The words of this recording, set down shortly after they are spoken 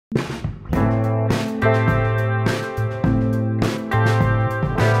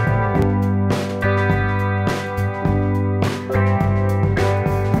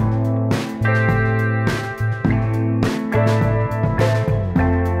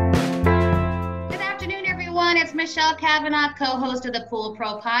Michelle Kavanaugh, co-host of the Pool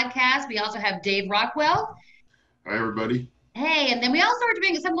Pro podcast. We also have Dave Rockwell. Hi, everybody. Hey, and then we also are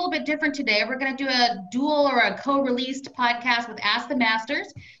doing something a little bit different today. We're going to do a dual or a co-released podcast with Ask the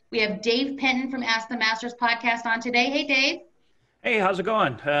Masters. We have Dave Penton from Ask the Masters podcast on today. Hey, Dave. Hey, how's it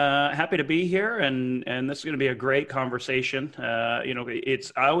going? Happy to be here, and this is going to be a great conversation. I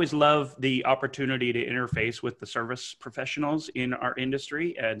always love the opportunity to interface with the service professionals in our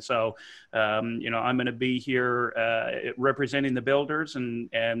industry, and so I'm going to be here representing the builders, and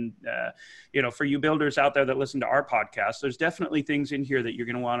for you builders out there that listen to our podcast, there's definitely things in here that you're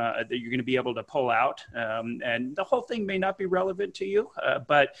going to be able to pull out, and the whole thing may not be relevant to you,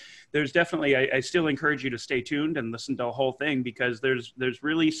 but there's definitely I still encourage you to stay tuned and listen to the whole thing, because there's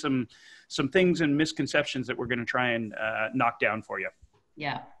really some things and misconceptions that we're going to try and knock down for you.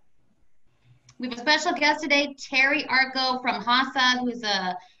 Yeah. We have a special guest today, Terry Arco from HASA, who's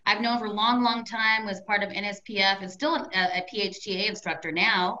I've known for a long time, was part of NSPF, and still a PHTA instructor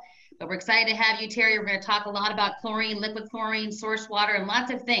now. But we're excited to have you, Terry. We're going to talk a lot about chlorine, liquid chlorine, source water, and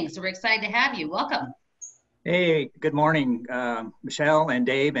lots of things. So we're excited to have you. Welcome. Hey, good morning, Michelle and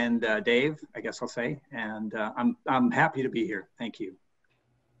Dave, Dave, I guess I'll say, and I'm happy to be here. Thank you.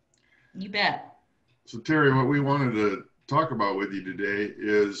 You bet. So Terry, what we wanted to talk about with you today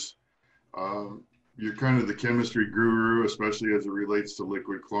is you're kind of the chemistry guru, especially as it relates to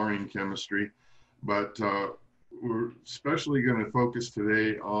liquid chlorine chemistry, but we're especially going to focus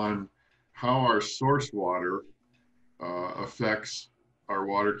today on how our source water affects our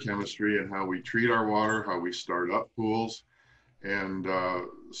water chemistry and how we treat our water, how we start up pools. And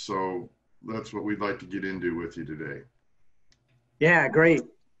so that's what we'd like to get into with you today. Yeah, great.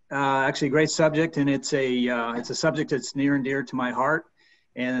 Actually, great subject. And it's a subject that's near and dear to my heart.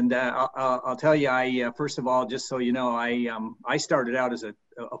 And I'll tell you, first of all, just so you know, I started out as a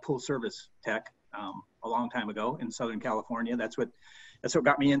pool service tech a long time ago in Southern California. That's what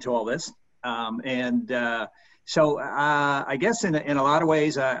got me into all this. So I guess in a lot of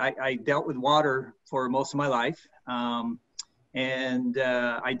ways, I dealt with water for most of my life. I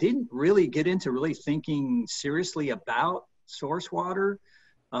didn't really get into really thinking seriously about source water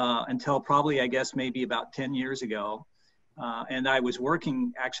until probably, I guess, maybe about 10 years ago. And I was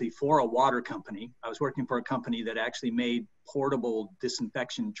working actually for a water company. I was working for a company that actually made portable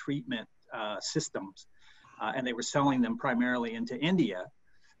disinfection treatment systems. And they were selling them primarily into India.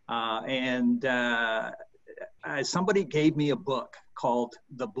 Somebody gave me a book called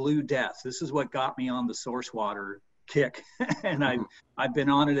The Blue Death. This is what got me on the source water kick. And I've been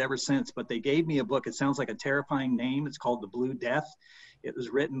on it ever since, but they gave me a book. It sounds like a terrifying name. It's called The Blue Death. It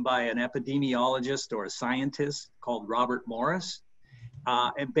was written by an epidemiologist or a scientist called Robert Morris.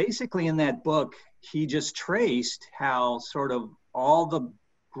 And basically in that book, he just traced how sort of all the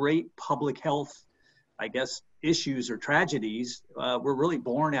great public health, I guess, issues or tragedies were really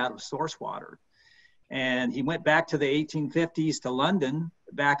born out of source water. And he went back to the 1850s to London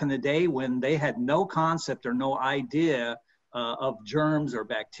back in the day when they had no concept or no idea of germs or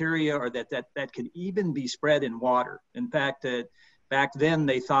bacteria or that could even be spread in water. In fact, back then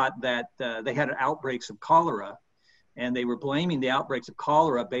they thought that they had outbreaks of cholera, and they were blaming the outbreaks of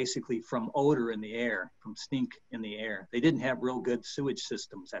cholera basically from odor in the air, from stink in the air. They didn't have real good sewage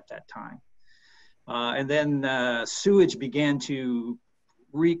systems at that time. And then sewage began to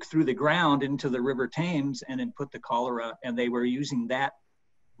reek through the ground into the River Thames and then put the cholera, and they were using that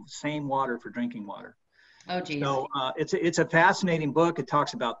same water for drinking water. Oh, geez. So it's a fascinating book. It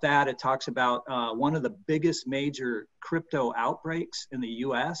talks about that. It talks about one of the biggest major crypto outbreaks in the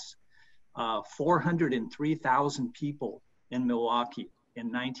US, 403,000 people in Milwaukee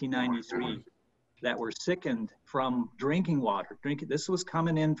in 1993 that were sickened from drinking water. This was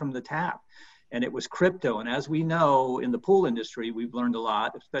coming in from the tap. And it was crypto. And as we know in the pool industry, we've learned a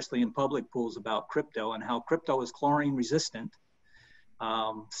lot, especially in public pools, about crypto and how crypto is chlorine resistant.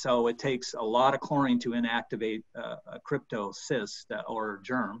 So it takes a lot of chlorine to inactivate a crypto cyst or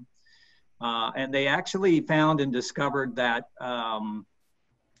germ. And they actually found and discovered that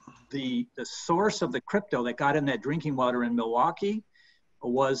the source of the crypto that got in that drinking water in Milwaukee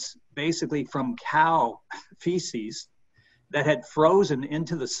was basically from cow feces that had frozen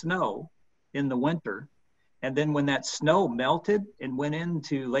into the snow in the winter. And then when that snow melted and went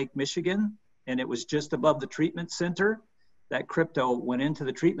into Lake Michigan, and it was just above the treatment center, that crypto went into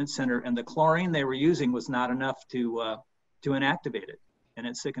the treatment center, and the chlorine they were using was not enough to inactivate it, and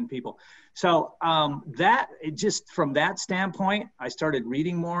it sickened people. So just from that standpoint, I started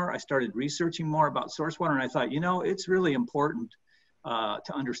reading more, I started researching more about source water, and I thought, it's really important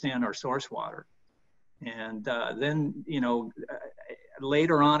to understand our source water. And then,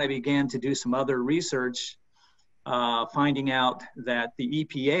 later on, I began to do some other research finding out that the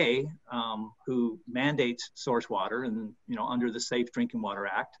EPA, who mandates source water and, you know, under the Safe Drinking Water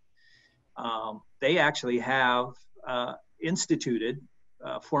Act, they actually have instituted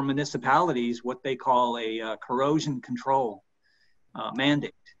for municipalities what they call a corrosion control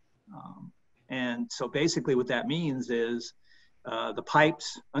mandate. And so basically what that means is the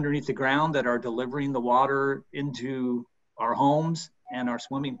pipes underneath the ground that are delivering the water into our homes and our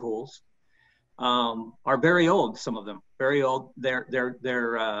swimming pools are very old. Some of them very old.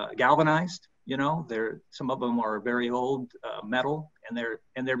 They're galvanized. You know, some of them are very old metal,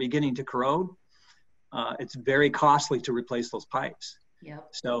 and they're beginning to corrode. It's very costly to replace those pipes. Yep.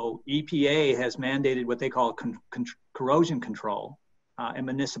 So EPA has mandated what they call corrosion control, and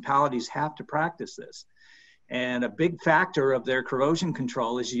municipalities have to practice this. And a big factor of their corrosion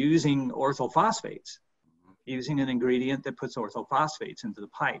control is using orthophosphates, using an ingredient that puts orthophosphates into the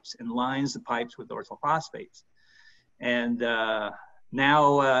pipes and lines the pipes with orthophosphates. And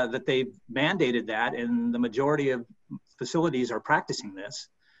now that they've mandated that, and the majority of facilities are practicing this,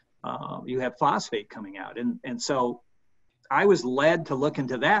 you have phosphate coming out. And so I was led to look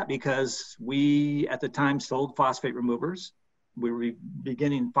into that because we, at the time, sold phosphate removers.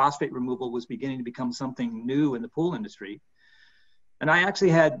 Phosphate removal was beginning to become something new in the pool industry. And I actually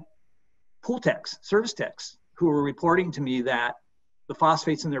had pool techs, service techs, who were reporting to me that the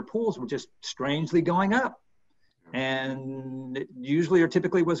phosphates in their pools were just strangely going up. And it usually or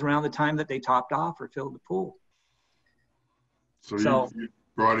typically was around the time that they topped off or filled the pool. So you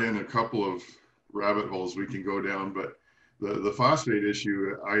brought in a couple of rabbit holes we can go down, but the phosphate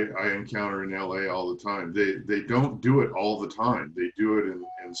issue I encounter in LA all the time. They don't do it all the time. They do it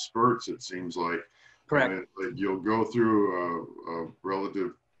in spurts, it seems like. Correct. You'll go through a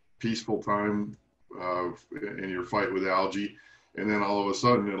relative peaceful time in your fight with algae, and then all of a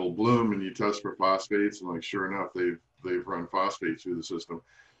sudden it'll bloom and you test for phosphates, and like sure enough they've run phosphates through the system.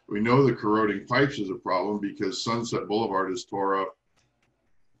 We know the corroding pipes is a problem because Sunset Boulevard is tore up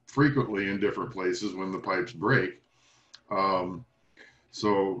frequently in different places when the pipes break.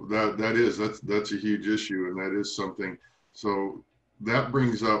 So that's a huge issue, and that is something. So that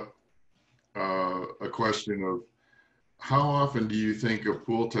brings up a question of how often do you think a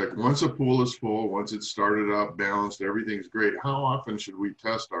pool tech, once a pool is full, once it's started up, balanced, everything's great, how often should we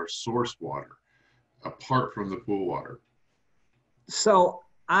test our source water apart from the pool water? So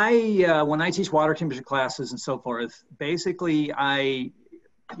when I teach water temperature classes and so forth, basically my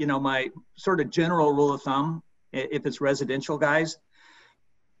sort of general rule of thumb, if it's residential guys,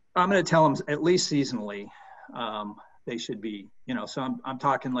 I'm going to tell them at least seasonally they should be, so I'm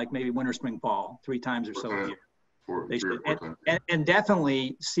talking like maybe winter, spring, fall, 3 times or so a year. And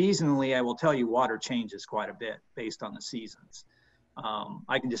definitely seasonally, I will tell you water changes quite a bit based on the seasons.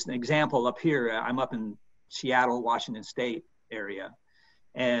 I can just, an example up here, I'm up in Seattle, Washington State area.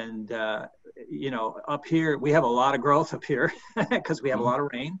 And, up here, we have a lot of growth up here because we have a lot of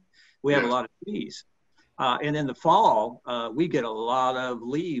rain. We have a lot of trees. And in the fall, we get a lot of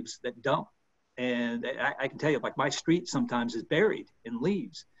leaves that dump. And I can tell you, like my street sometimes is buried in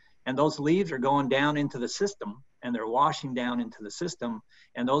leaves. And those leaves are going down into the system, and they're washing down into the system.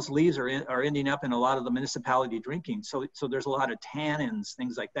 And those leaves are ending up in a lot of the municipality drinking. So there's a lot of tannins,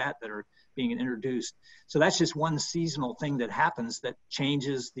 things like that are being introduced. So that's just one seasonal thing that happens that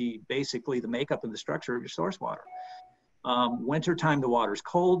changes basically the makeup and the structure of your source water. Wintertime, the water's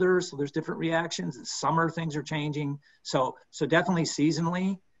colder, so there's different reactions. In summer, things are changing. So definitely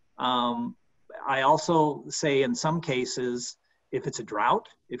seasonally. I also say in some cases, if it's a drought,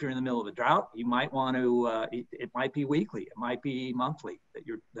 if you're in the middle of a drought, you might want to, it might be weekly, it might be monthly that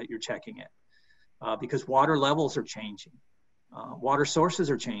you're checking it, because water levels are changing. Water sources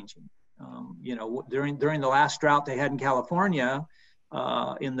are changing. During the last drought they had in California,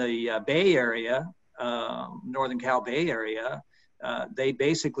 in the Bay Area, Northern Cal Bay Area, they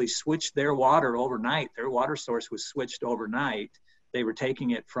basically switched their water overnight. Their water source was switched overnight. They were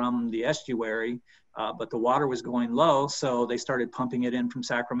taking it from the estuary, but the water was going low, so they started pumping it in from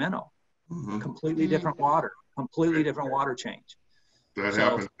Sacramento. Mm-hmm. Completely different water, completely different water change. That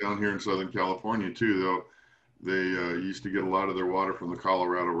happens down here in Southern California too, though. They used to get a lot of their water from the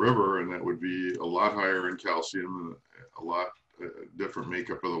Colorado River, and that would be a lot higher in calcium and a lot different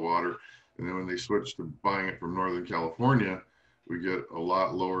makeup of the water. And then when they switched to buying it from Northern California, we get a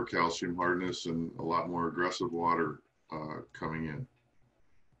lot lower calcium hardness and a lot more aggressive water coming in.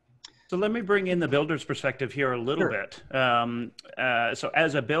 So let me bring in the builder's perspective here a little bit. So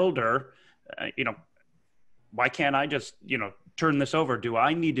as a builder, why can't I just, turn this over? Do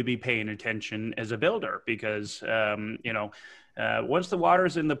I need to be paying attention as a builder? Because, once the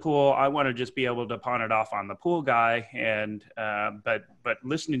water's in the pool, I want to just be able to pawn it off on the pool guy. And, but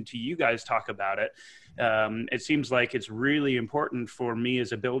listening to you guys talk about it, it seems like it's really important for me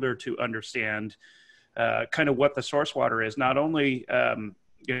as a builder to understand kind of what the source water is, not only,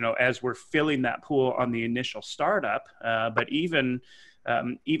 as we're filling that pool on the initial startup, but even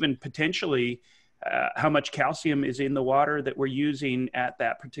potentially how much calcium is in the water that we're using at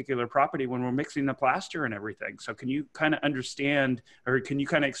that particular property when we're mixing the plaster and everything. So can you kind of understand, or can you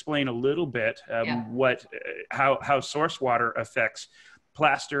kind of explain a little bit how source water affects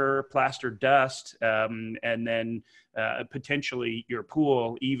plaster dust, and then potentially your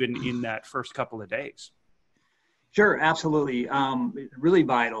pool even in that first couple of days? Sure, absolutely. Really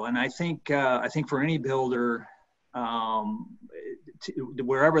vital. And I think for any builder,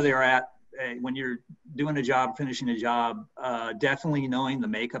 wherever they're at, when you're doing a job, finishing a job, definitely knowing the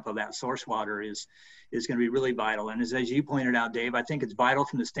makeup of that source water is going to be really vital. And as you pointed out, Dave, I think it's vital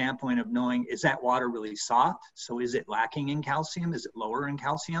from the standpoint of knowing, is that water really soft? So is it lacking in calcium? Is it lower in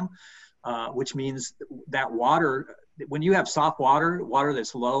calcium? Which means that water, when you have soft water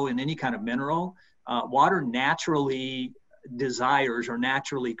that's low in any kind of mineral, water naturally desires or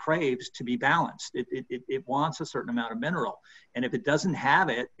naturally craves to be balanced. It wants a certain amount of mineral. And if it doesn't have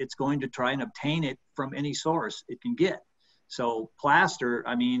it, it's going to try and obtain it from any source it can get. So plaster,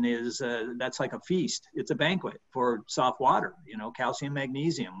 that's like a feast. It's a banquet for soft water, calcium,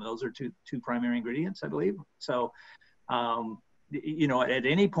 magnesium. Those are two primary ingredients, I believe. So, at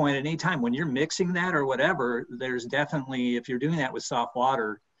any point, at any time, when you're mixing that or whatever, there's definitely, if you're doing that with soft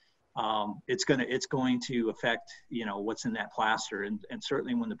water, it's going to affect, what's in that plaster. And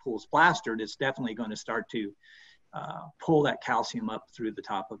certainly when the pool's plastered, it's definitely going to start to pull that calcium up through the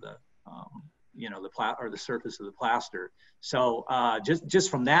top of the, the surface of the plaster. So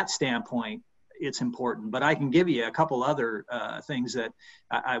just from that standpoint, it's important. But I can give you a couple other things that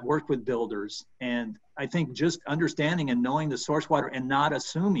I've worked with builders. And I think just understanding and knowing the source water and not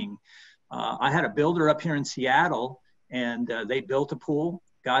assuming. I had a builder up here in Seattle, and they built a pool,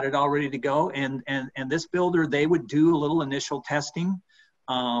 got it all ready to go. And this builder, they would do a little initial testing,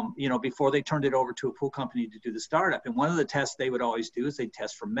 before they turned it over to a pool company to do the startup. And one of the tests they would always do is they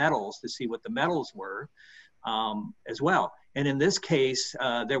test for metals to see what the metals were as well. And in this case,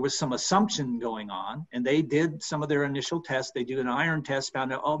 there was some assumption going on, and they did some of their initial tests. They do an iron test,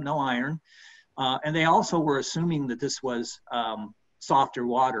 found out, no iron. And they also were assuming that this was softer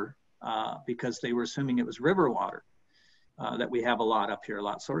water because they were assuming it was river water. That we have a lot up here, a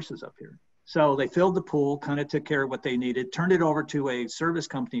lot of sources up here. So they filled the pool, kind of took care of what they needed, turned it over to a service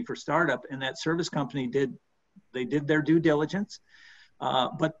company for startup, and that service company did their due diligence.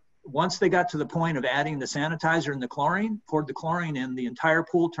 But once they got to the point of adding the sanitizer and the chlorine, poured the chlorine in, the entire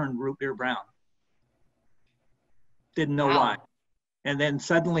pool turned root beer brown. Didn't know why. And then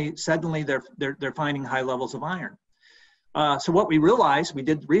suddenly they're finding high levels of iron. So what we realized, we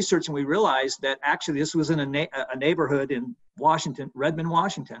did research, and we realized that actually this was in a neighborhood in Washington, Redmond,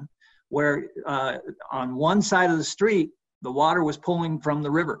 Washington, where on one side of the street, the water was pulling from a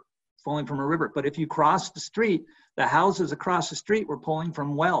river. But if you cross the street, the houses across the street were pulling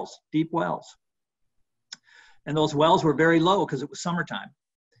from wells, deep wells. And those wells were very low because it was summertime.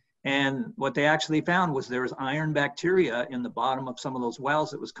 And what they actually found was there was iron bacteria in the bottom of some of those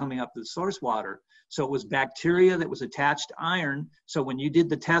wells that was coming up to the source water. So it was bacteria that was attached to iron. So when you did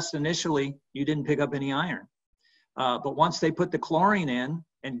the test initially, you didn't pick up any iron. But once they put the chlorine in,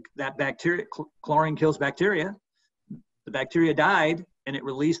 and that bacteria, chlorine kills bacteria, the bacteria died, and it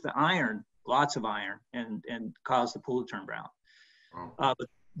released the iron, lots of iron, and caused the pool to turn brown. Wow. But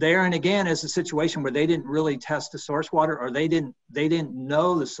there and again is a situation where they didn't really test the source water, or they didn't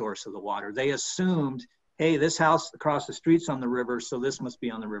know the source of the water. They assumed, hey, this house across the street's on the river, so this must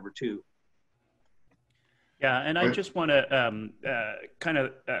be on the river too. Yeah, and I just want to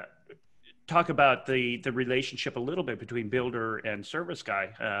talk about the relationship a little bit between builder and service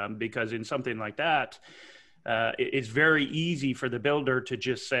guy, because in something like that, it's very easy for the builder to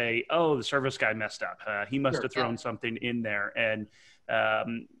just say, oh, the service guy messed up. He must have thrown something in there. And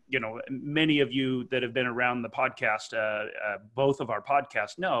many of you that have been around the podcast, both of our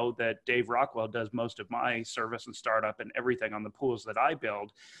podcasts, know that Dave Rockwell does most of my service and startup and everything on the pools that I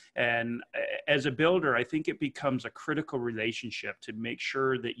build. And as a builder, I think it becomes a critical relationship to make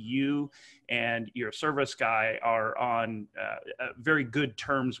sure that you and your service guy are on very good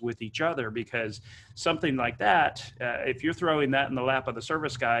terms with each other, because something like that, if you're throwing that in the lap of the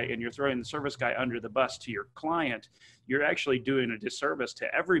service guy and you're throwing the service guy under the bus to your client, you're actually doing a disservice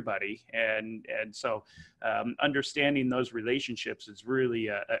to everybody everybody. And so understanding those relationships is really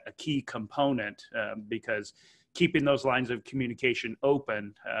a key component, because keeping those lines of communication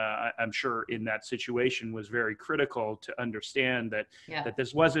open, I'm sure in that situation was very critical to understand that, that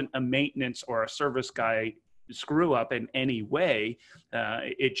this wasn't a maintenance or a service guy screw up in any way.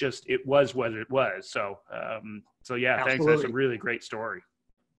 It was what it was. So yeah, Absolutely. thanks. That's a really great story.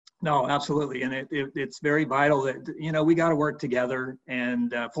 No, absolutely. And it's very vital that, we got to work together.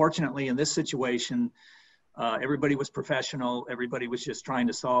 And fortunately, in this situation, everybody was professional. Everybody was just trying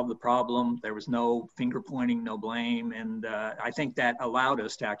to solve the problem. There was no finger pointing, no blame. And I think that allowed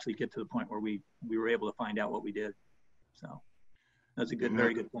us to actually get to the point where we were able to find out what we did. So that's a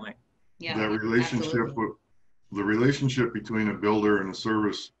very good point. Yeah, that relationship the relationship between a builder and a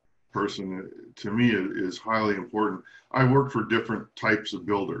service person, to me, is highly important. I work for different types of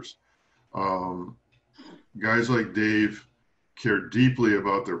builders. Guys like Dave care deeply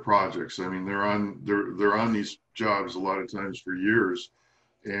about their projects. I mean, they're on these jobs a lot of times for years,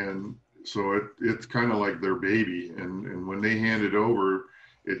 and so it's kind of like their baby. And when they hand it over,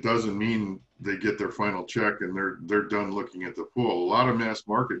 it doesn't mean they get their final check and they're done looking at the pool. A lot of mass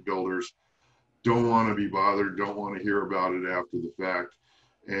market builders don't want to be bothered, don't want to hear about it after the fact.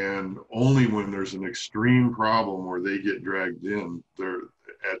 And only when there's an extreme problem where they get dragged in,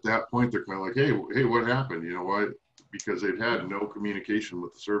 at that point, they're kind of like, hey, what happened? You know what? Because they've had no communication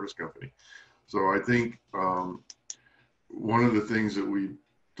with the service company. So I think one of the things that we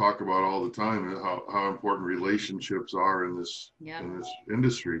talk about all the time is how important relationships are in this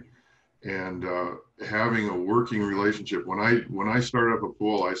industry. And having a working relationship. When I start up a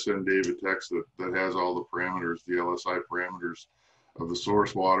pool, I send Dave a text that has all the parameters, the LSI parameters of the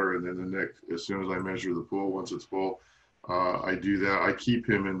source water, and then as soon as I measure the pool, once it's full, I do that. I keep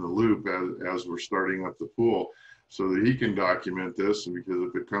him in the loop as we're starting up the pool, so that he can document this. And because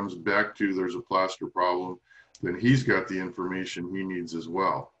if it comes back to there's a plaster problem, then he's got the information he needs as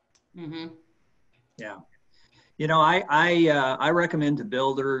well. Mm-hmm. Yeah. I recommend to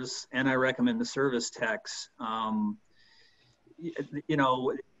builders, and I recommend to service techs,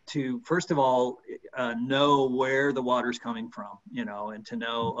 to first of all, know where the water's coming from, and to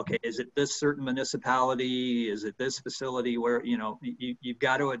know, okay, is it this certain municipality? Is it this facility where, you've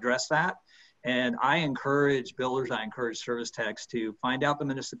got to address that. And I encourage builders, I encourage service techs to find out the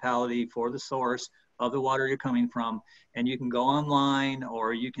municipality for the source of the water you're coming from. And you can go online,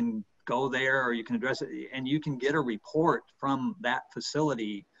 or you can go there, or you can address it, and you can get a report from that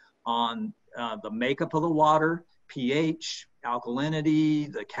facility on the makeup of the water, pH,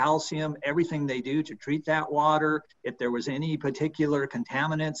 alkalinity, the calcium, everything they do to treat that water, if there was any particular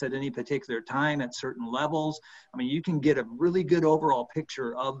contaminants at any particular time at certain levels. I mean, you can get a really good overall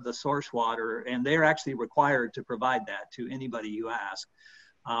picture of the source water, and they're actually required to provide that to anybody you ask.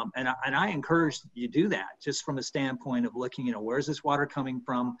 And I encourage you do that, just from a standpoint of looking, where's this water coming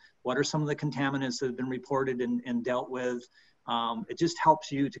from? What are some of the contaminants that have been reported and dealt with? It just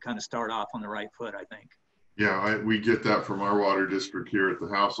helps you to kind of start off on the right foot, I think. Yeah, we get that from our water district here at the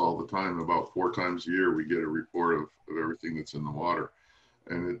house all the time. About 4 times a year, we get a report of everything that's in the water.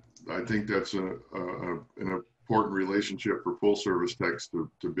 And I think that's an important relationship for pool service techs to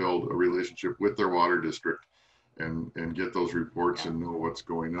build a relationship with their water district and get those reports and know what's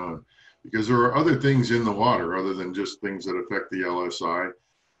going on. Because there are other things in the water other than just things that affect the LSI.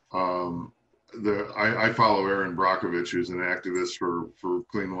 I follow Erin Brockovich, who's an activist for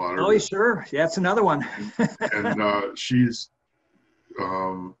clean water. Oh, sure. Yeah, that's another one. And she's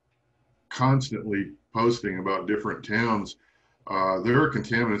constantly posting about different towns. There are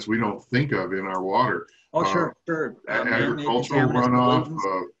contaminants we don't think of in our water. Oh, sure. Agricultural runoff,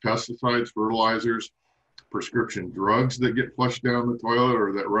 pesticides, fertilizers, prescription drugs that get flushed down the toilet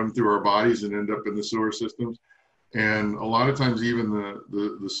or that run through our bodies and end up in the sewer systems. And a lot of times even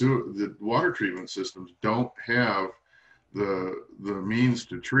the water treatment systems don't have the means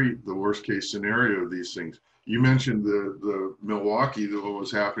to treat the worst case scenario of these things. You mentioned the Milwaukee, that what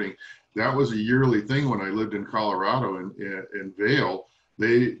was happening. That was a yearly thing when I lived in Colorado in Vail.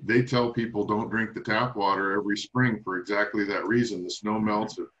 They tell people don't drink the tap water every spring for exactly that reason. The snow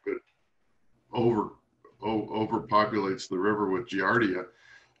melts, it overpopulates the river with giardia,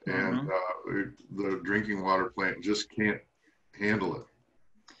 and the drinking water plant just can't handle it.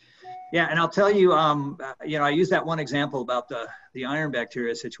 Yeah, and I'll tell you, I use that one example about the iron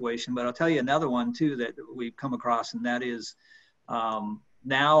bacteria situation, but I'll tell you another one too that we've come across, and that is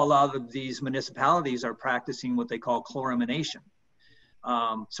now a lot of these municipalities are practicing what they call chloramination.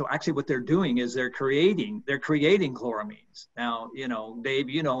 So actually what they're doing is they're creating chloramines. Now, Dave,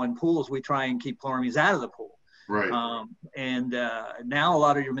 in pools, we try and keep chloramines out of the pool. Right. Now a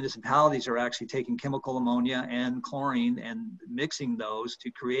lot of your municipalities are actually taking chemical ammonia and chlorine and mixing those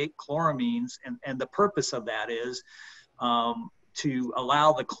to create chloramines. And the purpose of that is to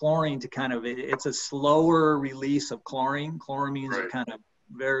allow the chlorine to it's a slower release of chlorine. Chloramines are kind of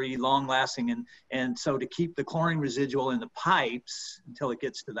very long lasting. And so to keep the chlorine residual in the pipes until it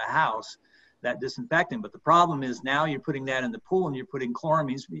gets to the house, that disinfectant. But the problem is now you're putting that in the pool and you're putting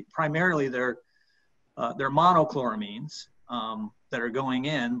chloramines, primarily they're monochloramines that are going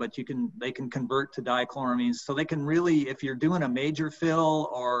in, but they can convert to dichloramines. So they can really, if you're doing a major fill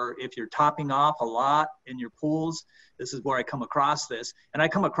or if you're topping off a lot in your pools, this is where I come across this. And I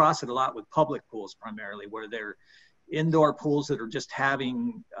come across it a lot with public pools primarily, where they're indoor pools that are just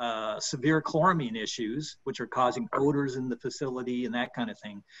having severe chloramine issues, which are causing odors in the facility and that kind of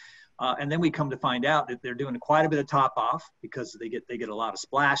thing. And then we come to find out that they're doing quite a bit of top off because they get a lot of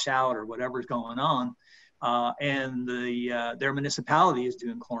splash out or whatever's going on. And their municipality is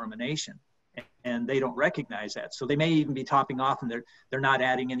doing chloramination, and they don't recognize that. So they may even be topping off, and they're not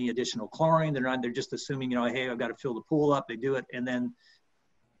adding any additional chlorine. They're just assuming, hey, I've got to fill the pool up. They do it, and then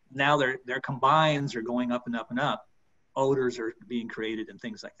now their combines are going up and up and up. Odors are being created and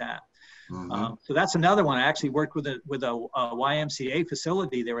things like that. Mm-hmm. So that's another one. I actually worked with a YMCA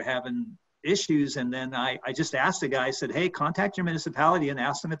facility. They were having issues, and then I just asked the guy. I said, hey, contact your municipality and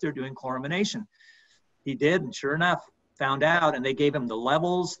ask them if they're doing chloramination. He did, and sure enough, found out, and they gave him the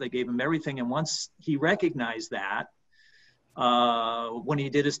levels, they gave him everything. And once he recognized that, when he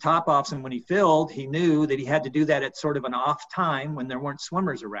did his top-offs and when he filled, he knew that he had to do that at sort of an off time when there weren't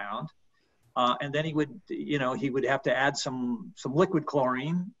swimmers around. And then he would have to add some liquid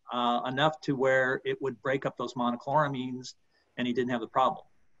chlorine, enough to where it would break up those monochloramines, and he didn't have the problem.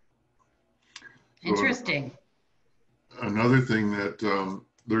 Interesting. Another thing that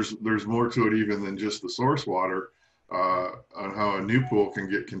there's more to it even than just the source water, on how a new pool can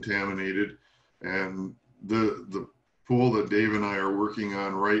get contaminated. And the pool that Dave and I are working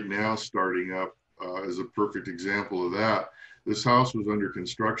on right now, starting up, is a perfect example of that. This house was under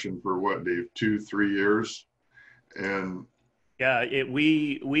construction for what, Dave, 2-3 years? And yeah,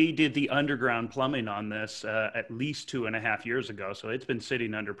 we did the underground plumbing on this at least 2.5 years ago. So it's been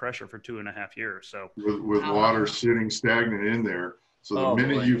sitting under pressure for 2.5 years. So with water sitting stagnant in there. So the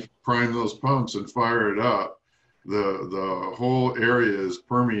minute you prime those pumps and fire it up, the whole area is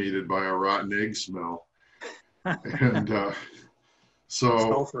permeated by a rotten egg smell. And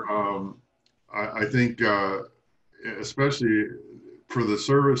I think especially for the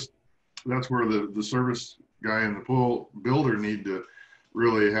service, that's where the service guy and the pool builder need to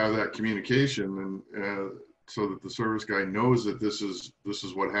really have that communication, and so that the service guy knows that this is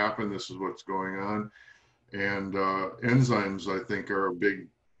what happened, this is what's going on. And enzymes, I think, are a big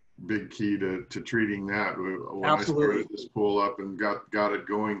key to treating that. When Absolutely. I started this pool up and got it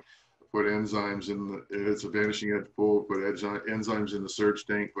going, put enzymes in it's a vanishing edge pool, put enzymes in the surge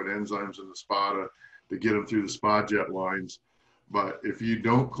tank, put enzymes in the spa to get them through the spa jet lines. But if you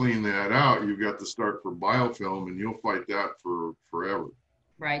don't clean that out, you've got to start for biofilm, and you'll fight that for forever.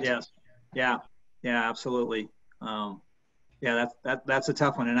 Right. Yes. Yeah, absolutely. That's a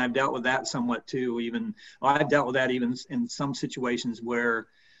tough one, and I've dealt with that somewhat too. I've dealt with that even in some situations where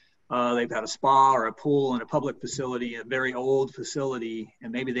they've had a spa or a pool in a public facility, a very old facility,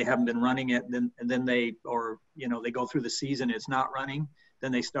 and maybe they haven't been running it. And then they go through the season, it's not running.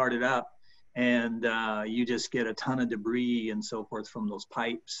 Then they start it up, and you just get a ton of debris and so forth from those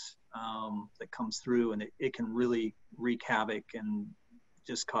pipes that comes through, and it can really wreak havoc and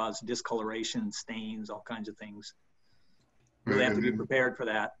just cause discoloration, stains, all kinds of things. They have to be prepared for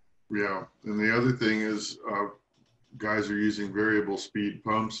that. Yeah, and the other thing is guys are using variable speed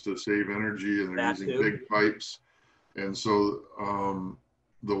pumps to save energy, and they're using big pipes. And so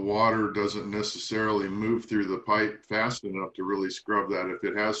the water doesn't necessarily move through the pipe fast enough to really scrub that if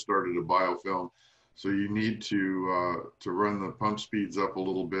it has started a biofilm. So you need to run the pump speeds up a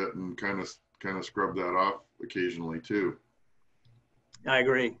little bit and kind of scrub that off occasionally too. I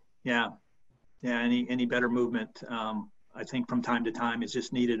agree. Yeah. Any better movement, I think from time to time is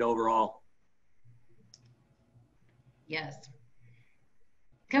just needed overall. Yes.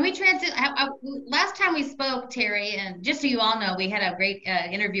 Can we transit? Last time we spoke, Terry, and just so you all know, we had a great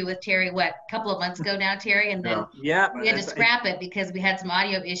interview with Terry, a couple of months ago now, Terry, and then we had to scrap it because we had some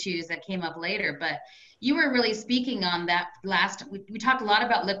audio issues that came up later. But you were really speaking on that we talked a lot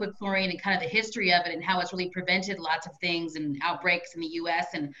about liquid chlorine and kind of the history of it and how it's really prevented lots of things and outbreaks in the U.S.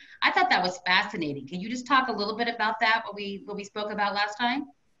 And I thought that was fascinating. Can you just talk a little bit about that, what we spoke about last time?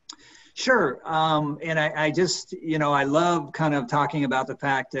 Sure. And I just, I love kind of talking about the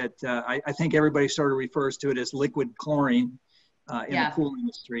fact that I think everybody sort of refers to it as liquid chlorine in the Yeah. pool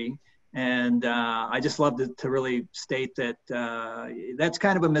industry. And I just love to really state that that's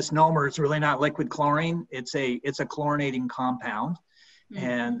kind of a misnomer. It's really not liquid chlorine. It's a chlorinating compound.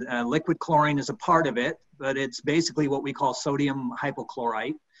 And liquid chlorine is a part of it, but it's basically what we call sodium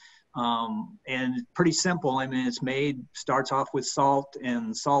hypochlorite. And pretty simple. I mean, starts off with salt,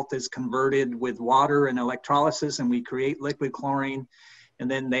 and salt is converted with water and electrolysis, and we create liquid chlorine. And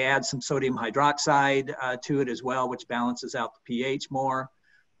then they add some sodium hydroxide to it as well, which balances out the pH more.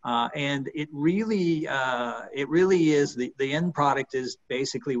 And it really is the end product is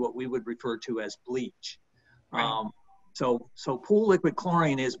basically what we would refer to as bleach. Right. So pool liquid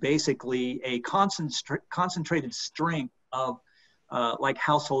chlorine is basically a concentrated strength of like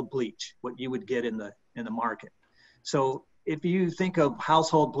household bleach, what you would get in the market. So if you think of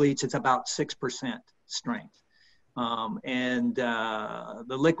household bleach, it's about 6% strength. And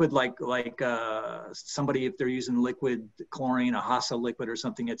the liquid, like somebody, if they're using liquid chlorine, a Hasa liquid or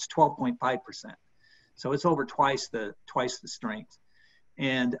something, it's 12.5%. So it's over twice the strength.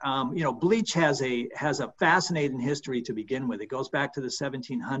 And bleach has a fascinating history to begin with. It goes back to the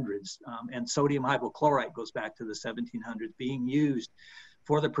 1700s, and sodium hypochlorite goes back to the 1700s, being used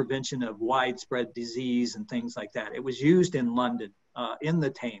for the prevention of widespread disease and things like that. It was used in London, in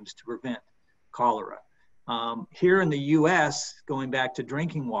the Thames, to prevent cholera. Here in the U.S., going back to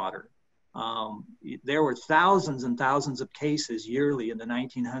drinking water, there were thousands and thousands of cases yearly in the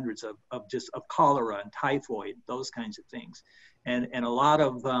 1900s of cholera and typhoid, those kinds of things. And a lot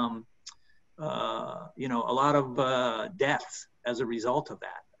of deaths as a result of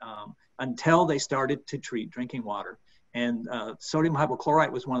that, until they started to treat drinking water. And sodium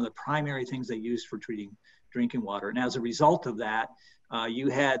hypochlorite was one of the primary things they used for treating drinking water. And as a result of that, you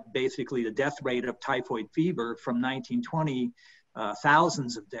had basically the death rate of typhoid fever from 1920,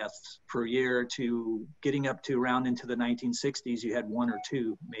 thousands of deaths per year, to getting up to around into the 1960s. You had 1 or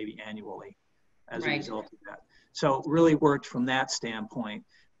 2 maybe annually as a result of that. So really worked from that standpoint.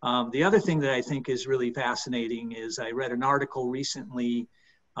 The other thing that I think is really fascinating is I read an article recently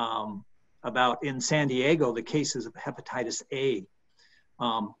about in San Diego, the cases of hepatitis A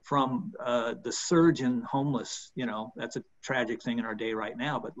from the surge in homeless. That's a tragic thing in our day right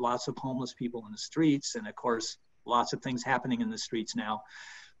now, but lots of homeless people in the streets, and of course, lots of things happening in the streets now.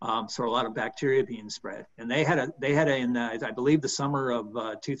 So a lot of bacteria being spread. And they had in I believe the summer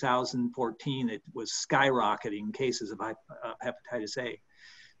of 2014, it was skyrocketing cases of hepatitis A.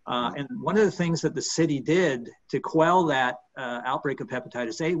 And one of the things that the city did to quell that outbreak of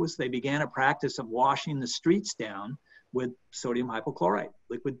hepatitis A was they began a practice of washing the streets down with sodium hypochlorite,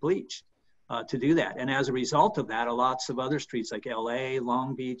 liquid bleach, to do that. And as a result of that, lots of other streets like LA,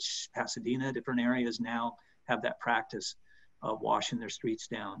 Long Beach, Pasadena, different areas now have that practice of washing their streets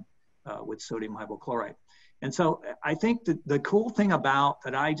down with sodium hypochlorite. And so I think that the cool thing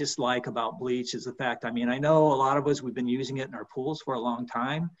that I just like about bleach is the fact, I know a lot of us, we've been using it in our pools for a long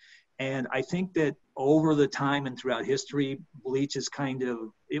time. And I think that over the time and throughout history, bleach is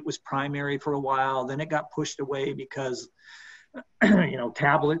it was primary for a while, then it got pushed away because,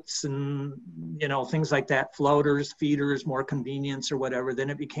 tablets and, things like that, floaters, feeders, more convenience or whatever, then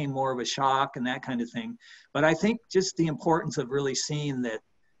it became more of a shock and that kind of thing. But I think just the importance of really seeing that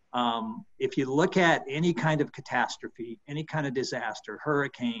if you look at any kind of catastrophe, any kind of disaster,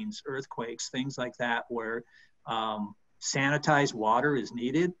 hurricanes, earthquakes, things like that, where sanitized water is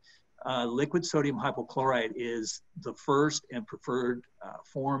needed, liquid sodium hypochlorite is the first and preferred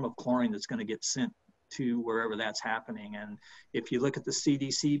form of chlorine that's going to get sent to wherever that's happening. And if you look at the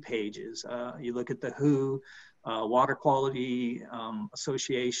CDC pages, you look at the WHO, water quality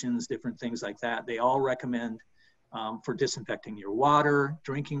associations, different things like that, they all recommend for disinfecting your water,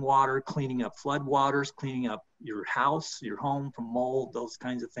 drinking water, cleaning up flood waters, cleaning up your house, your home from mold, those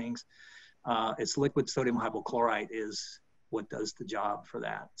kinds of things. It's liquid sodium hypochlorite is what does the job for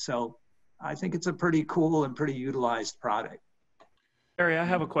that. So I think it's a pretty cool and pretty utilized product. Terry, I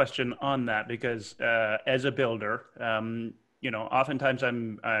have a question on that because as a builder, oftentimes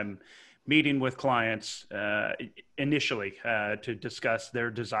I'm meeting with clients initially to discuss their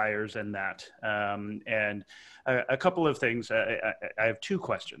desires and that. And a couple of things, I have 2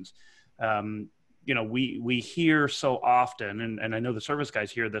 questions. We hear so often, and I know the service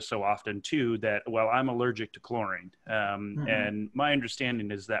guys hear this so often too, that, well, I'm allergic to chlorine. And my understanding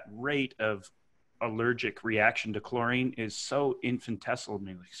is that rate of allergic reaction to chlorine is so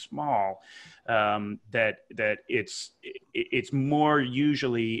infinitesimally small that it's more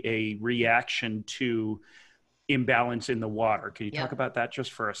usually a reaction to imbalance in the water. Can you Yep. talk about that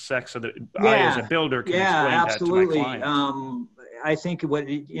just for a sec so that I, as a builder, can explain absolutely. that to my clients? I think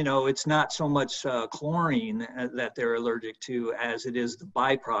it's not so much chlorine that they're allergic to as it is the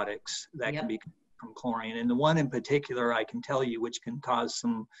byproducts that can be from chlorine. And the one in particular I can tell you, which can cause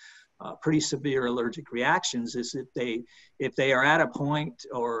some pretty severe allergic reactions, is if they are at a point,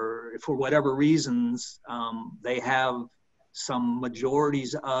 or for whatever reasons, they have some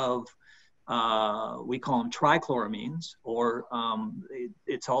majorities of we call them trichloramines, or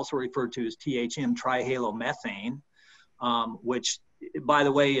it's also referred to as THM, trihalomethane, which, by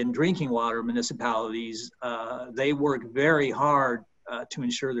the way, in drinking water municipalities, they work very hard to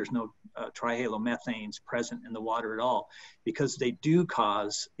ensure there's no trihalomethanes present in the water at all, because they do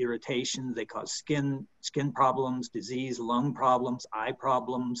cause irritation, they cause skin problems, disease, lung problems, eye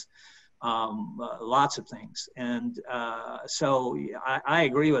problems, lots of things. And so I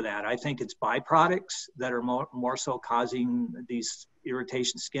agree with that. I think it's byproducts that are more so causing these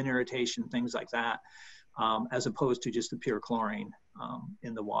irritation, skin irritation, things like that, as opposed to just the pure chlorine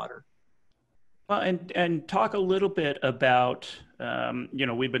in the water. Well, and talk a little bit about,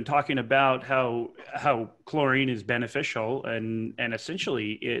 we've been talking about how chlorine is beneficial, and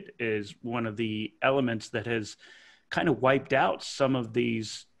essentially it is one of the elements that has kind of wiped out some of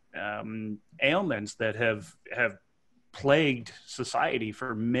these ailments that have plagued society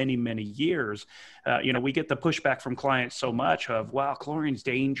for many, many years. We get the pushback from clients so much of, wow, chlorine's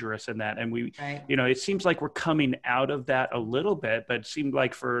dangerous and that. And it seems like we're coming out of that a little bit, but it seemed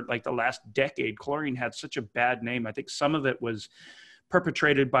like for like the last decade, chlorine had such a bad name. I think some of it was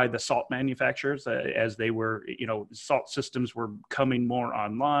perpetrated by the salt manufacturers as they were, salt systems were coming more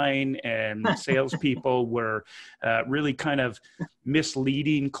online, and salespeople were really kind of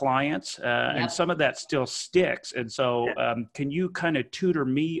misleading clients, and some of that still sticks. And so can you kind of tutor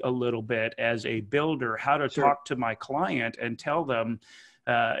me a little bit as a builder, how to talk to my client and tell them,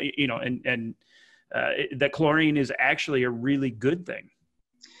 that chlorine is actually a really good thing?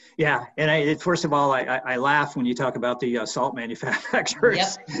 Yeah, and first of all, I laugh when you talk about the salt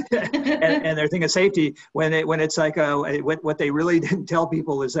manufacturers and their thing of safety, when it's like what they really didn't tell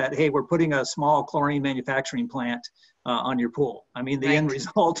people is that, hey, we're putting a small chlorine manufacturing plant on your pool. I mean, the end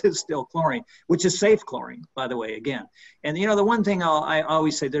result is still chlorine, which is safe chlorine, by the way, again. And the one thing I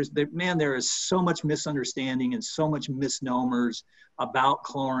always say, there is so much misunderstanding and so much misnomers about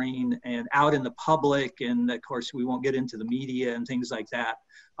chlorine and out in the public, and of course we won't get into the media and things like that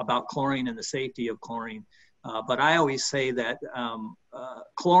about chlorine and the safety of chlorine. But I always say that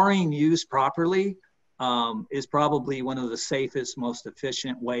chlorine used properly is probably one of the safest, most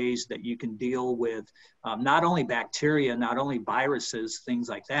efficient ways that you can deal with not only bacteria, not only viruses, things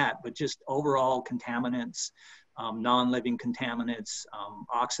like that, but just overall contaminants, non-living contaminants,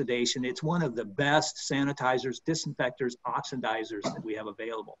 oxidation. It's one of the best sanitizers, disinfectors, oxidizers that we have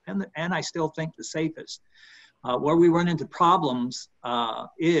available. And I still think the safest. Where we run into problems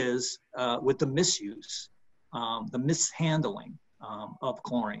is with the misuse, the mishandling of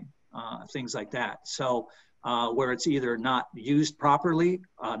chlorine, things like that. So where it's either not used properly,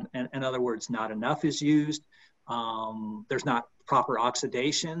 in other words, not enough is used, there's not proper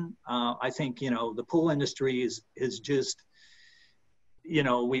oxidation. I think, the pool industry is just,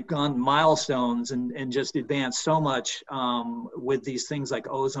 we've gone milestones and just advanced so much with these things like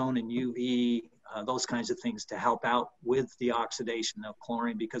ozone and UV, those kinds of things to help out with the oxidation of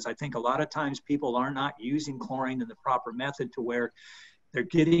chlorine, because I think a lot of times people are not using chlorine in the proper method to where they're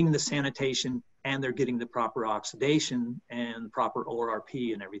getting the sanitation and they're getting the proper oxidation and proper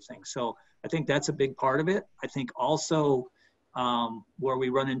ORP and everything. So I think that's a big part of it. I think also where we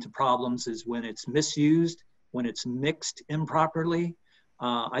run into problems is when it's misused, when it's mixed improperly.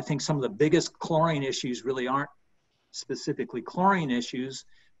 I think some of the biggest chlorine issues really aren't specifically chlorine issues.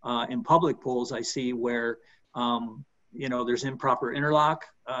 In public pools, I see where, there's improper interlock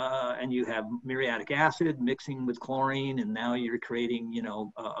and you have muriatic acid mixing with chlorine, and now you're creating,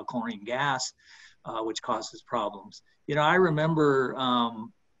 a chlorine gas, which causes problems. I remember,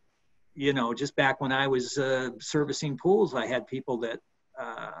 just back when I was servicing pools, I had people that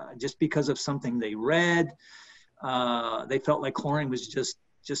just because of something they read, they felt like chlorine was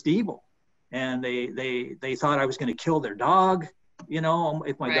just evil. And they thought I was going to kill their dog,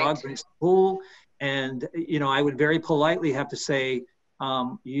 if my dog drinks the pool. And, I would very politely have to say,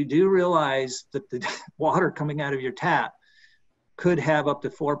 you do realize that the water coming out of your tap could have up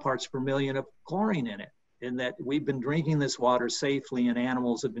to 4 parts per million of chlorine in it, and that we've been drinking this water safely and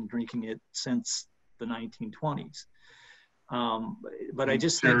animals have been drinking it since the 1920s. But I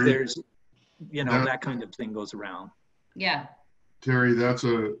just think there's, that kind of thing goes around. Yeah. Terry, that's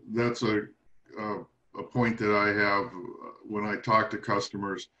a a point that I have when I talk to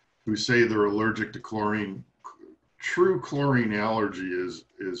customers who say they're allergic to chlorine. True chlorine allergy is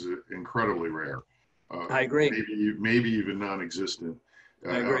incredibly rare. I agree. Maybe even non-existent,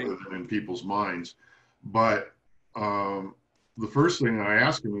 I agree. other than in people's minds. But the first thing I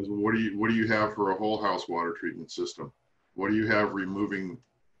ask them is, what do you have for a whole house water treatment system? What do you have removing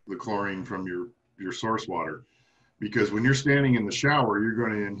the chlorine from your source water? Because when you're standing in the shower, you're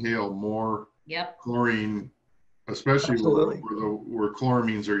going to inhale more Yep. chlorine, especially where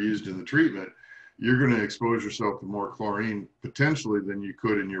chloramines are used in the treatment. You're going to expose yourself to more chlorine potentially than you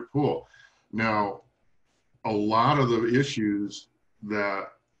could in your pool. Now, a lot of the issues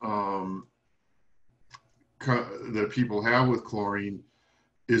that that people have with chlorine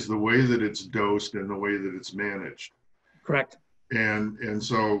is the way that it's dosed and the way that it's managed. Correct. And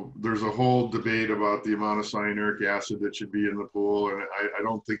so there's a whole debate about the amount of cyanuric acid that should be in the pool, and I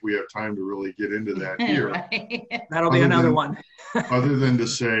don't think we have time to really get into that here. Right. That'll be another one. Other than to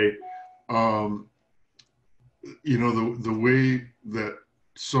say, you know, the way that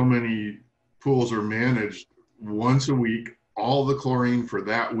so many pools are managed, once a week, all the chlorine for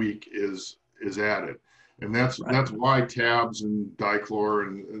that week is added. And that's why tabs and dichlor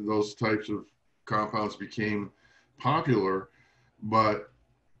and those types of compounds became popular. But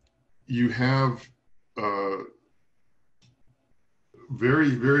you have a very,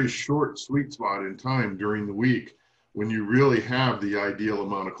 very short sweet spot in time during the week when you really have the ideal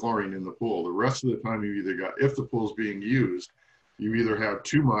amount of chlorine in the pool. The rest of the time you either got, if the pool's being used, you either have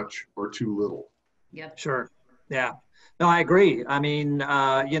too much or too little. Yep. Sure. Yeah. No, I agree. I mean,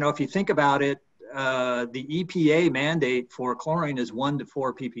 you know, if you think about it, the EPA mandate for chlorine is 1 to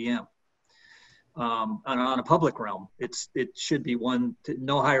 4 ppm. On a public realm, it should be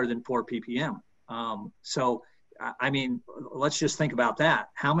no higher than 4 ppm. So, I mean, let's just think about that.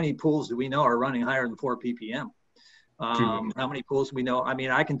 How many pools do we know are running higher than 4 ppm? How many pools do we know? I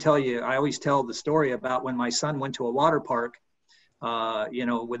mean, I can tell you, I always tell the story about when my son went to a water park, you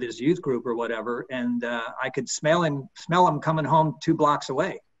know, with his youth group or whatever, and I could smell him coming home 2 blocks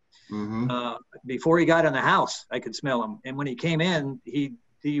away. Mm-hmm. Before he got in the house, I could smell him. And when he came in, he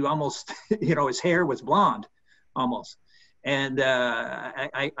almost, you know, his hair was blonde almost. And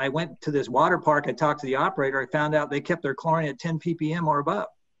I went to this water park. I talked to the operator. I found out they kept their chlorine at 10 ppm or above.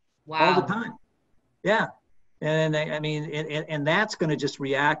 Wow. All the time. Yeah. And I mean, and that's going to just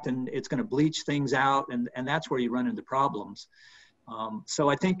react, and it's going to bleach things out. And that's where you run into problems. So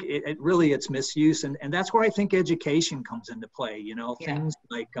I think it's misuse. And that's where I think education comes into play, you know, things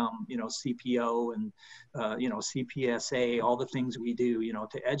like, you know, CPO and, you know, CPSA, all the things we do, you know,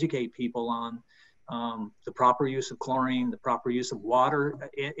 to educate people on the proper use of chlorine, the proper use of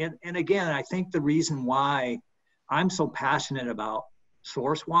water. And again, I think the reason why I'm so passionate about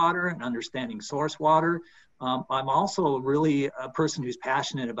source water and understanding source water, I'm also really a person who's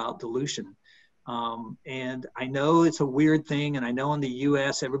passionate about dilution. And I know it's a weird thing, and I know in the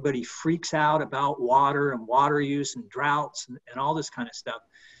US everybody freaks out about water and water use and droughts and all this kind of stuff.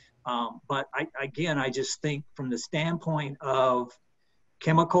 But I just think from the standpoint of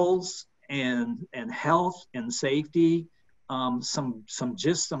chemicals and health and safety, some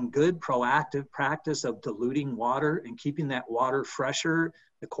good proactive practice of diluting water and keeping that water fresher,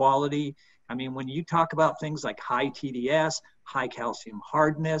 the quality. I mean, when you talk about things like high TDS, high calcium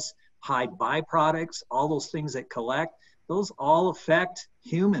hardness, high byproducts, all those things that collect, those all affect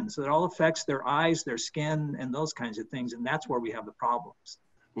humans. It all affects their eyes, their skin, and those kinds of things. And that's where we have the problems.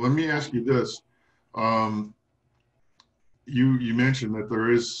 Well, let me ask you this. You mentioned that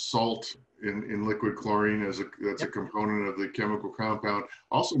there is salt in liquid chlorine that's a component of the chemical compound.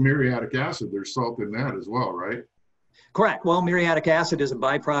 Also muriatic acid, there's salt in that as well, right? Correct. Well, muriatic acid is a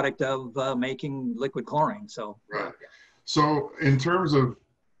byproduct of making liquid chlorine. So right. So in terms of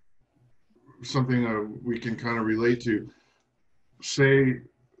something we can kind of relate to, say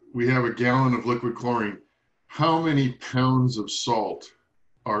we have a gallon of liquid chlorine, how many pounds of salt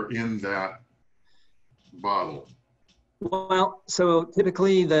are in that bottle? Well, so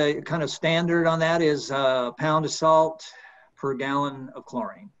typically the kind of standard on that is a pound of salt per gallon of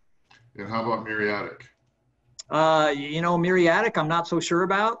chlorine. And how about muriatic? You know, muriatic, I'm not so sure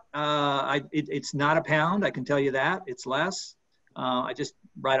about. It's not a pound, I can tell you that. It's less. I just,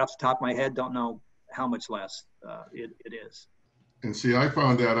 right off the top of my head, don't know how much less it is. And see, I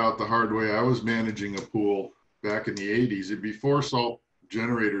found that out the hard way. I was managing a pool back in the 80s, and before salt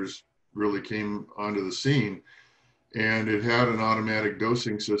generators really came onto the scene, and it had an automatic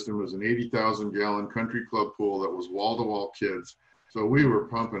dosing system. It was an 80,000 gallon country club pool that was wall-to-wall kids. So we were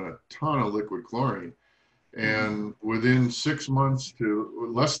pumping a ton of liquid chlorine. And within 6 months to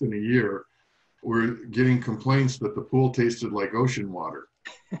less than a year, were getting complaints that the pool tasted like ocean water.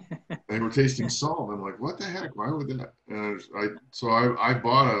 They were tasting salt. I'm like, what the heck? Why would that? And I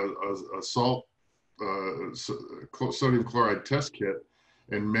bought a salt sodium chloride test kit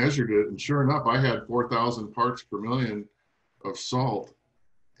and measured it, and sure enough, I had 4,000 parts per million of salt,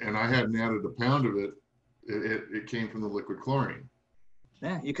 and I hadn't added a pound of it. It came from the liquid chlorine.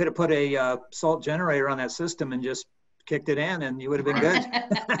 Yeah, you could have put a salt generator on that system and just kicked it in, and you would have been good.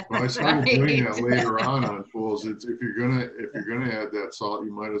 Well, I started doing that later on pools. It's if you're gonna add that salt,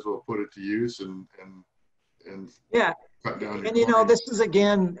 you might as well put it to use and yeah. Cut down. And you know, this is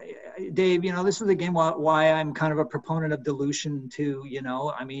again, Dave. You know, this is again why I'm kind of a proponent of dilution too. You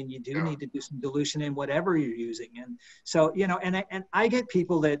know, I mean, you do need to do some dilution in whatever you're using, and so you know, and I get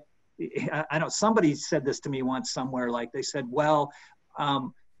people that I know somebody said this to me once somewhere. Like they said, well.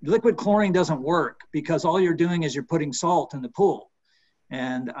 Liquid chlorine doesn't work because all you're doing is you're putting salt in the pool.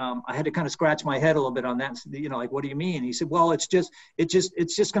 And I had to kind of scratch my head a little bit on that. You know, like, what do you mean? He said, well, it's just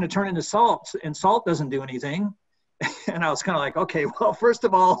going to turn into salt, and salt doesn't do anything. And I was kind of like, okay, well, first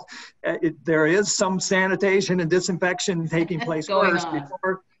of all, there is some sanitation and disinfection taking place first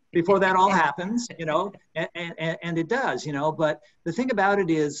before that all happens, you know, and it does, you know, but the thing about it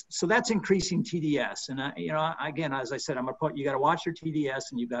is, so that's increasing TDS. And, you know, again, as I said, you got to watch your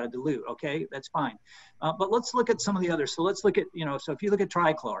TDS and you've got to dilute. Okay, that's fine. But let's look at some of the others. So let's look at, you know, so if you look at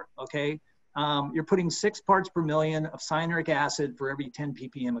trichlor, okay, you're putting 6 parts per million of cyanuric acid for every 10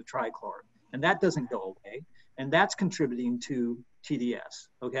 ppm of trichlor. And that doesn't go away. And that's contributing to TDS,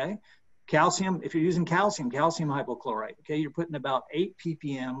 okay? Calcium, if you're using calcium hypochlorite, okay, you're putting about 8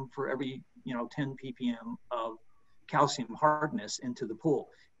 ppm for every, you know, 10 ppm of calcium hardness into the pool.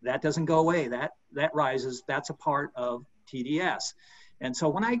 That doesn't go away. That rises. That's a part of TDS. And so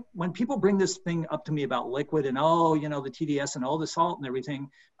when people bring this thing up to me about liquid and, oh, you know, the TDS and all the salt and everything,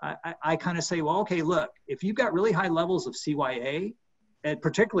 I kind of say, well, okay, look, if you've got really high levels of CYA, and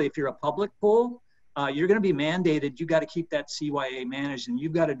particularly if you're a public pool, you're going to be mandated. You got to keep that CYA managed, and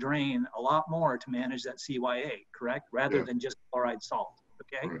you've got to drain a lot more to manage that CYA, correct? Rather than just chloride salt.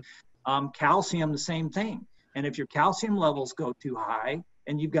 Okay. Right. Calcium, the same thing. And if your calcium levels go too high,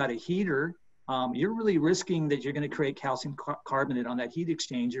 and you've got a heater, you're really risking that you're going to create calcium carbonate on that heat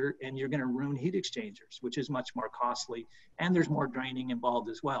exchanger, and you're going to ruin heat exchangers, which is much more costly, and there's more draining involved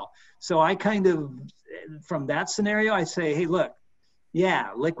as well. So I kind of, from that scenario, I say, hey, look,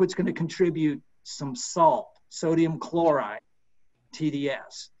 yeah, liquid's going to contribute some salt, sodium chloride,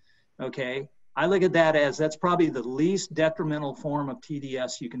 TDS, okay? I look at that as that's probably the least detrimental form of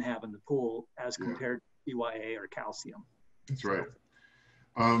TDS you can have in the pool as compared to CYA or calcium. That's right.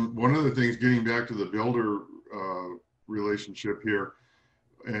 One of the things, getting back to the builder relationship here,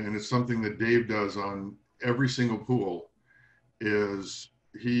 and it's something that Dave does on every single pool, is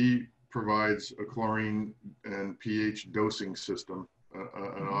he provides a chlorine and pH dosing system.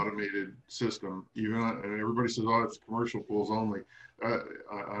 An automated system, and everybody says, oh, it's commercial pools only.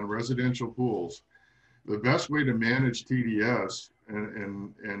 On residential pools, the best way to manage TDS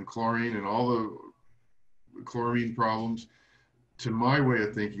and chlorine and all the chloramine problems, to my way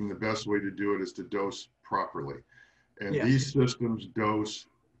of thinking, the best way to do it is to dose properly. And these systems dose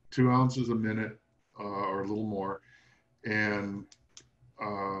 2 ounces a minute or a little more. And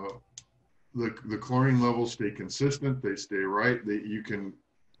the chlorine levels stay consistent, they stay right. You can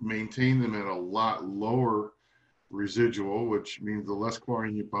maintain them at a lot lower residual, which means the less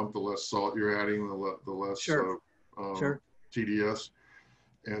chlorine you pump, the less salt you're adding, the less TDS.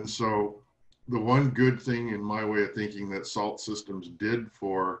 And so the one good thing in my way of thinking that salt systems did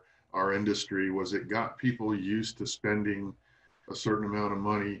for our industry was it got people used to spending a certain amount of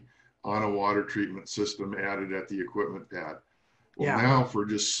money on a water treatment system added at the equipment pad. Well, now for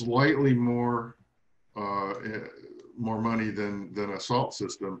just slightly more money than a salt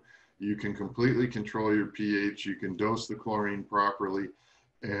system, you can completely control your pH. You can dose the chlorine properly,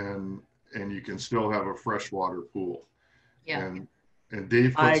 and you can still have a freshwater pool. Yeah. And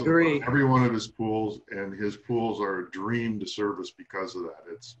Dave puts on every one of his pools, and his pools are a dream to service because of that.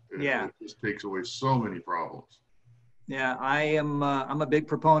 It just takes away so many problems. Yeah, I'm a big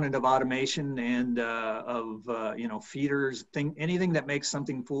proponent of automation and you know, feeders, anything that makes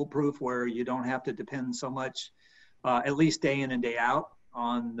something foolproof where you don't have to depend so much, at least day in and day out,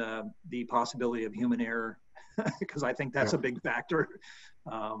 on the possibility of human error, because I think that's a big factor.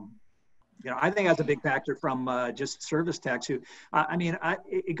 You know, I think that's a big factor from just service techs who, I mean,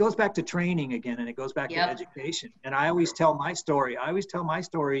 it goes back to training again, and it goes back to education. And I always tell my story.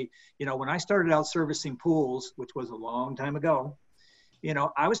 You know, when I started out servicing pools, which was a long time ago, you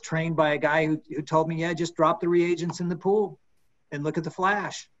know, I was trained by a guy who told me, just drop the reagents in the pool and look at the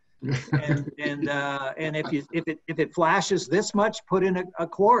flash. And if it flashes this much, put in a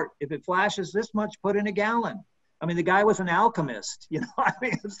quart. If it flashes this much, put in a gallon. I mean, the guy was an alchemist, you know. I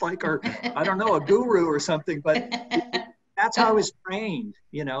mean, it's like, or I don't know, a guru or something. But that's how I was trained,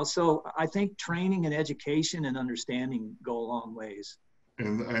 you know. So I think training and education and understanding go a long ways.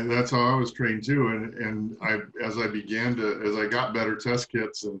 And that's how I was trained too. And as I got better test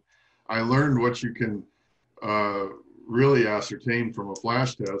kits, and I learned what you can really ascertain from a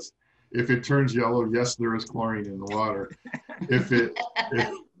flash test. If it turns yellow, yes, there is chlorine in the water. If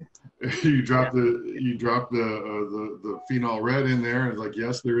you drop the phenol red in there, and like,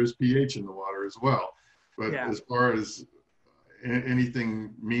 yes, there is pH in the water as well. But as far as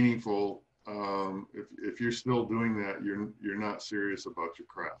anything meaningful, if you're still doing that, you're not serious about your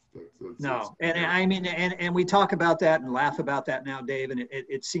craft. No, and I mean, and we talk about that and laugh about that now, Dave. And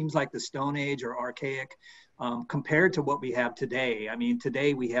it seems like the Stone Age or archaic compared to what we have today. I mean,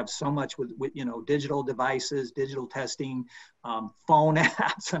 today we have so much with you know, digital devices, digital testing, phone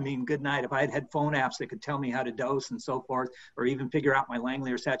apps. I mean, good night. If I had phone apps that could tell me how to dose and so forth, or even figure out my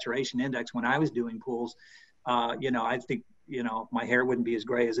Langmuir saturation index when I was doing pools, you know, I think, you know, my hair wouldn't be as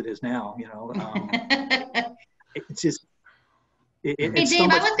gray as it is now, you know. It's just, hey, Dave, so I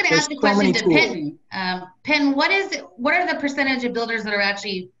was going to ask a question to Penn. Penn, what are the percentage of builders that are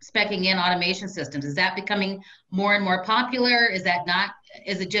actually speccing in automation systems? Is that becoming more and more popular? Is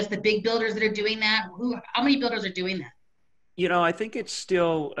it just the big builders that are doing that? How many builders are doing that? You know, I think it's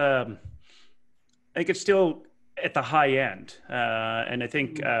still, at the high end. And I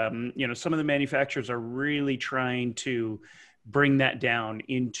think, you know, some of the manufacturers are really trying to bring that down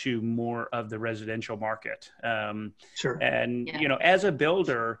into more of the residential market. Sure. And, you know, as a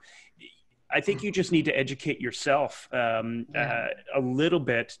builder, I think you just need to educate yourself a little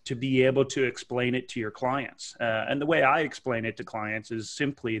bit to be able to explain it to your clients. And the way I explain it to clients is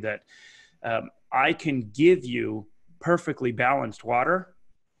simply that I can give you perfectly balanced water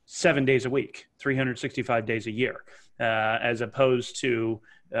 7 days a week, 365 days a year, as opposed to,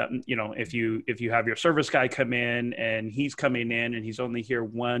 you know, if you have your service guy come in and he's coming in and he's only here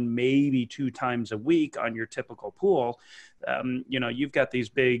 1, maybe 2 times a week on your typical pool, you know, you've got these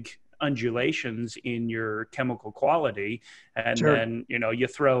big undulations in your chemical quality, and then, you know, you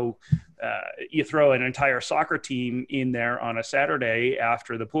throw an entire soccer team in there on a Saturday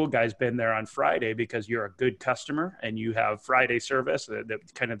after the pool guy's been there on Friday because you're a good customer and you have Friday service, the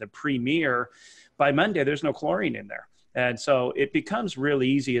kind of the premier. By Monday, there's no chlorine in there. And so it becomes really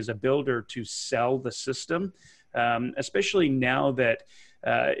easy as a builder to sell the system, especially now that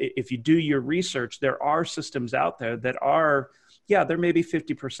if you do your research, there are systems out there that are, they're maybe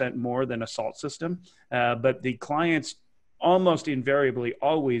 50% more than a salt system, but the clients almost invariably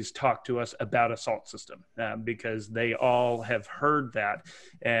always talk to us about a salt system because they all have heard that,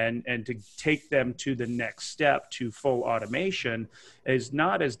 and to take them to the next step to full automation is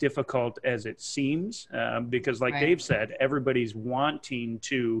not as difficult as it seems, because like Dave said, everybody's wanting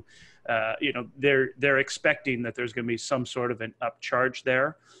to, you know, they're expecting that there's going to be some sort of an upcharge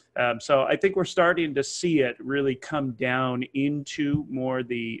there. So I think we're starting to see it really come down into more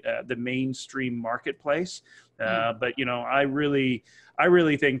the mainstream marketplace. But, you know, I really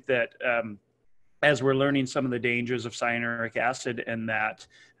think that as we're learning some of the dangers of cyanuric acid and that,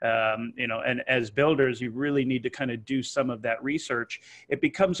 you know, and as builders, you really need to kind of do some of that research. It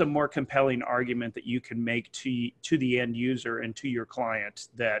becomes a more compelling argument that you can make to the end user and to your client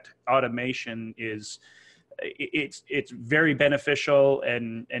that automation is, it's very beneficial,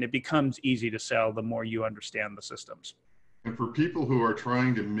 and it becomes easy to sell the more you understand the systems. And for people who are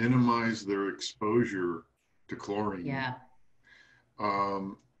trying to minimize their exposure to chlorine,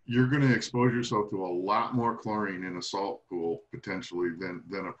 you're going to expose yourself to a lot more chlorine in a salt pool potentially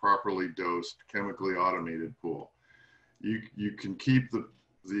than a properly dosed, chemically automated pool. You can keep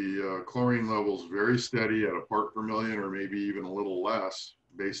the chlorine levels very steady at a part per million, or maybe even a little less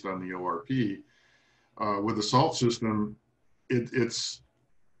based on the ORP. With a salt system, it's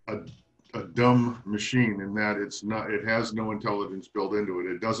a dumb machine in that it has no intelligence built into it.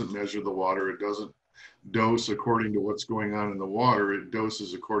 It doesn't measure the water. It doesn't dose according to what's going on in the water. It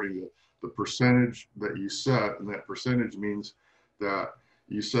doses according to the percentage that you set, and that percentage means that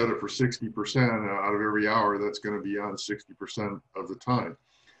you set it for 60% out of every hour. That's going to be on 60% of the time.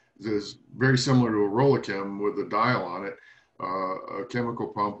 This is very similar to a Rollichem with a dial on it. A chemical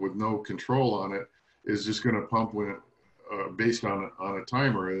pump with no control on it is just going to pump when based on a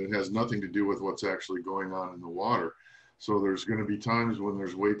timer, and it has nothing to do with what's actually going on in the water. So there's going to be times when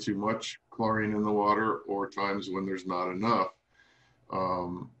there's way too much chlorine in the water, or times when there's not enough.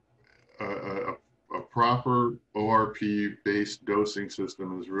 A proper ORP-based dosing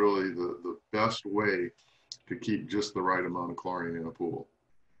system is really the best way to keep just the right amount of chlorine in a pool.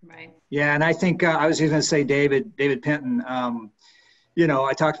 Right. Yeah, and I think I was just going to say, David Penton, you know,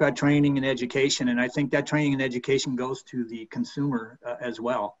 I talked about training and education, and I think that training and education goes to the consumer as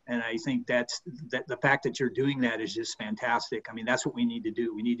well. And I think that the fact that you're doing that is just fantastic. I mean, that's what we need to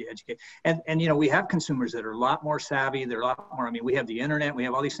do. We need to educate. And you know, we have consumers that are a lot more savvy. They're a lot more, I mean, we have the internet, we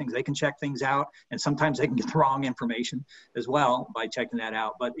have all these things. They can check things out, and sometimes they can get the wrong information as well by checking that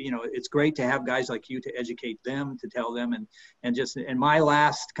out. But, you know, it's great to have guys like you to educate them, to tell them. And just, and my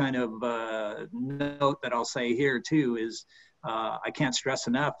last kind of note that I'll say here too is, I can't stress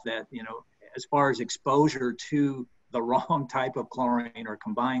enough that, you know, as far as exposure to the wrong type of chlorine or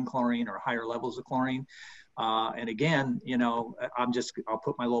combined chlorine or higher levels of chlorine. And again, you know, I'll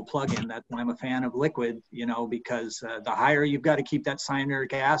put my little plug in. That's why I'm a fan of liquid, you know, because the higher you've got to keep that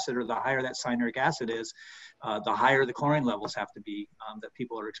cyanuric acid, or the higher that cyanuric acid is, the higher the chlorine levels have to be that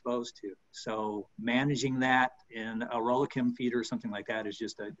people are exposed to. So managing that in a Rollichem feeder or something like that is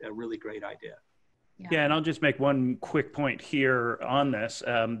just a really great idea. Yeah, and I'll just make one quick point here on this.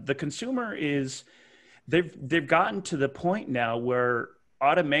 The consumer is, they've gotten to the point now where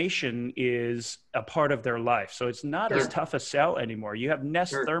automation is a part of their life. So it's not as tough a sell anymore. You have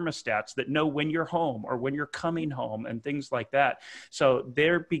Nest thermostats that know when you're home or when you're coming home and things like that. So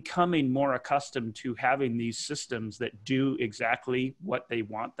they're becoming more accustomed to having these systems that do exactly what they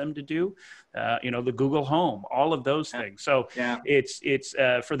want them to do. You know, the Google Home, all of those things. So it's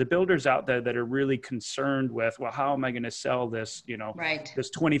for the builders out there that are really concerned with, well, how am I going to sell this, you know,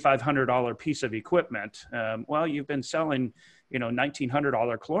 this $2,500 piece of equipment? Well, you've been selling, you know, $1,900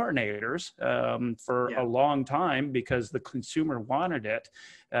 chlorinators for a long time because the consumer wanted it.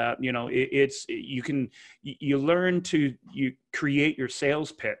 You know, you learn to create your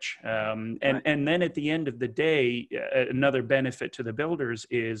sales pitch. And then at the end of the day, another benefit to the builders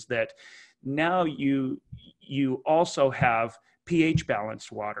is that now you also have pH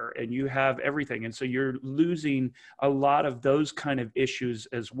balanced water, and you have everything. And so you're losing a lot of those kind of issues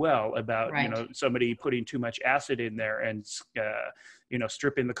as well about, you know, somebody putting too much acid in there and, you know,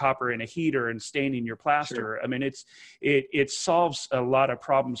 stripping the copper in a heater and staining your plaster. I mean, it solves a lot of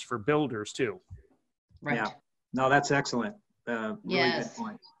problems for builders too. Yeah, no, that's excellent. Really good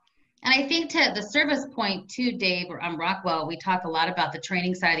point. And I think to the service point too, Dave, on Rockwell, we talk a lot about the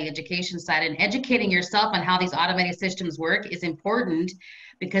training side, the education side, and educating yourself on how these automated systems work is important,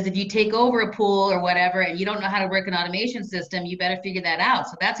 because if you take over a pool or whatever and you don't know how to work an automation system, you better figure that out.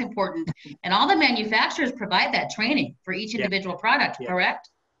 So that's important. And all the manufacturers provide that training for each individual product, correct?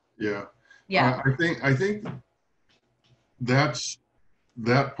 Yeah. Yeah. I think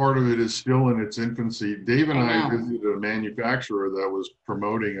that part of it is still in its infancy. Dave and I visited a manufacturer that was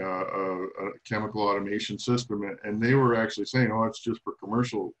promoting a chemical automation system, and they were actually saying, oh, it's just for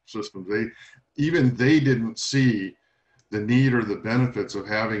commercial systems. They didn't see the need or the benefits of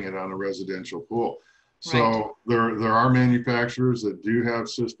having it on a residential pool. So there are manufacturers that do have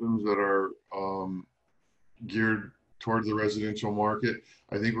systems that are geared toward the residential market.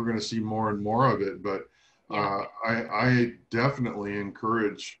 I think we're going to see more and more of it, but I definitely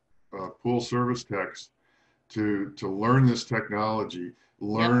encourage pool service techs to learn this technology,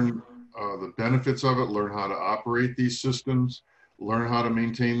 learn the benefits of it, learn how to operate these systems, learn how to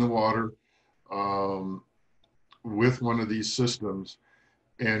maintain the water with one of these systems,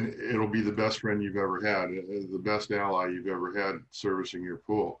 and it'll be the best friend you've ever had, the best ally you've ever had servicing your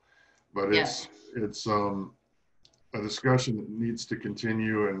pool. But it's a discussion that needs to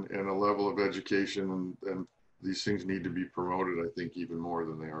continue, and a level of education, and these things need to be promoted, I think, even more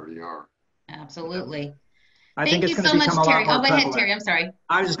than they already are. Absolutely. Thank you so much, Terry. Oh, go ahead, Terry. I'm sorry.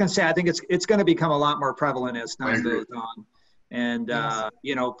 I was just going to say, I think it's going to become a lot more prevalent as time goes on. And,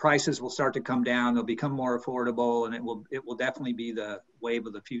 you know, prices will start to come down. They'll become more affordable, and it will definitely be the wave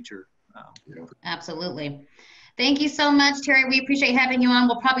of the future. Absolutely. Thank you so much, Terry. We appreciate having you on.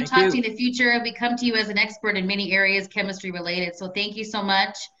 We'll probably talk to you in the future. We come to you as an expert in many areas, chemistry related. So thank you so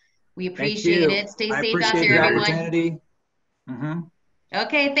much. We appreciate it. Stay safe out there, everyone.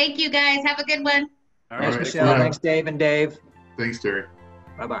 Okay. Thank you, guys. Have a good one. All Thanks, Michelle. Thanks, Dave and Dave. Thanks, Terry.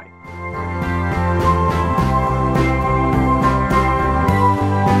 Bye-bye.